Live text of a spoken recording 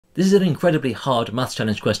This is an incredibly hard maths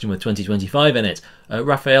challenge question with 2025 in it.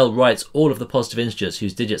 Raphael writes all of the positive integers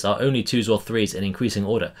whose digits are only 2s or 3s in increasing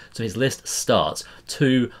order. So his list starts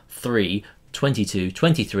 2, 3, 22,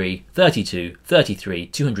 23, 32, 33,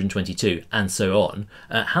 222, and so on.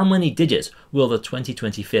 How many digits will the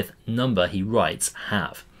 2025th number he writes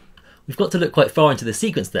have? We've got to look quite far into the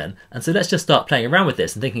sequence then, and so let's just start playing around with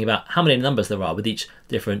this and thinking about how many numbers there are with each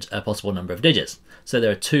different possible number of digits. So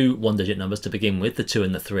there are 2 one-digit numbers to begin with, the 2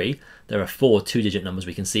 and the 3. There are 4 two-digit numbers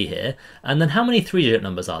we can see here. And then how many three-digit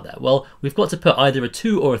numbers are there? Well, we've got to put either a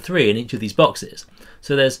 2 or a 3 in each of these boxes.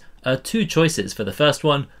 So there's 2 choices for the first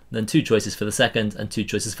one, then 2 choices for the second, and 2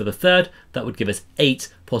 choices for the third. That would give us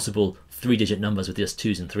 8 possible three-digit numbers with just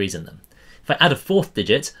 2s and 3s in them. If I add a 4th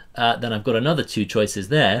digit, then I've got another 2 choices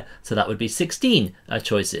there, so that would be 16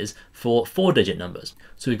 choices for 4-digit numbers.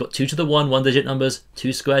 So we've got 2 to the 1, 1-digit numbers,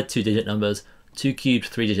 2 squared, 2-digit numbers, 2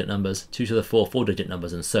 cubed, 3-digit numbers, 2 to the 4, 4-digit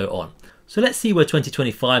numbers, and so on. So let's see where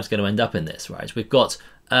 2025 is going to end up in this, right? We've got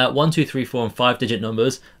 1, 2, 3, 4, and 5-digit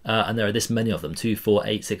numbers, and there are this many of them, 2, 4,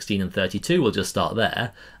 8, 16, and 32. We'll just start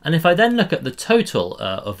there. And if I then look at the total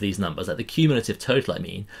of these numbers, like the cumulative total I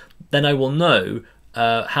mean, then I will know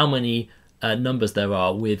how many numbers there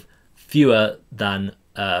are with fewer than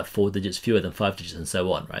 4 digits, fewer than 5 digits, and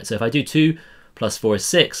so on, right? So if I do 2 plus 4 is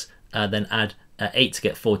 6, then add 8 to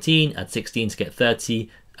get 14, add 16 to get 30,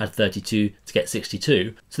 add 32 to get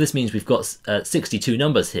 62. So this means we've got 62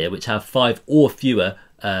 numbers here which have 5 or fewer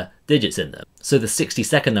digits in them. So the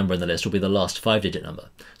 62nd number in the list will be the last 5-digit number.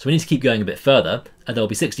 So we need to keep going a bit further, and there will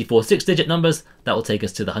be 64 6-digit numbers. That will take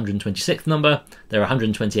us to the 126th number. There are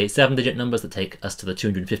 128 7-digit numbers that take us to the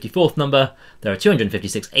 254th number. There are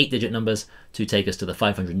 256 8-digit numbers to take us to the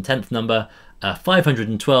 510th number.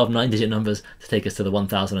 512 9-digit numbers to take us to the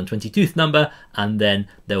 1022th number, and then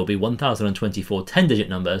there will be 1024 10-digit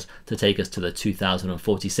numbers to take us to the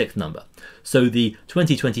 2046th number. So the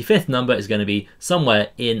 2025th number is going to be somewhere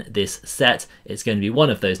in this set. It's going to be one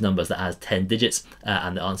of those numbers that has 10 digits,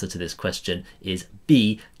 and the answer to this question is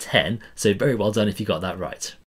B, 10. So very well done if you got that right.